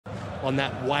on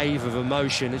that wave of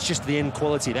emotion. It's just the end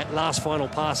quality. That last final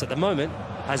pass at the moment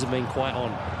hasn't been quite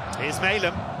on. Here's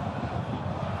Malem.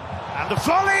 And the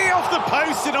volley off the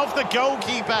post and off the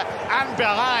goalkeeper and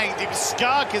behind. It was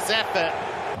Skarka's effort.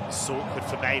 It's awkward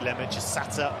for Malem and just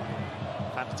sat up.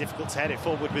 Found it difficult to head it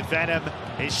forward with Venom.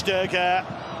 Here's Sturger.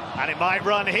 And it might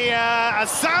run here.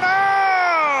 Asano!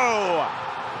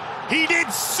 He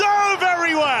did so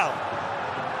very well.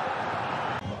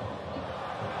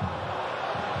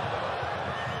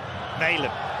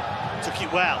 Malem took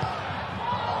it well.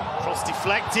 Cross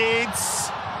deflected.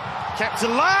 Kept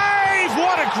alive!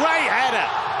 What a great header!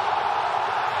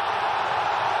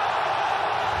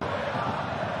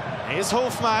 Here's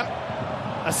Hofmann.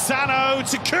 Asano,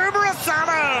 Takuma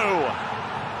Asano!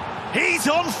 He's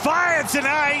on fire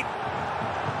tonight!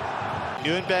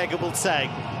 Nürnberger will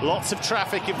take lots of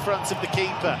traffic in front of the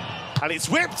keeper. And it's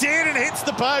whipped in and hits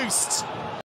the post.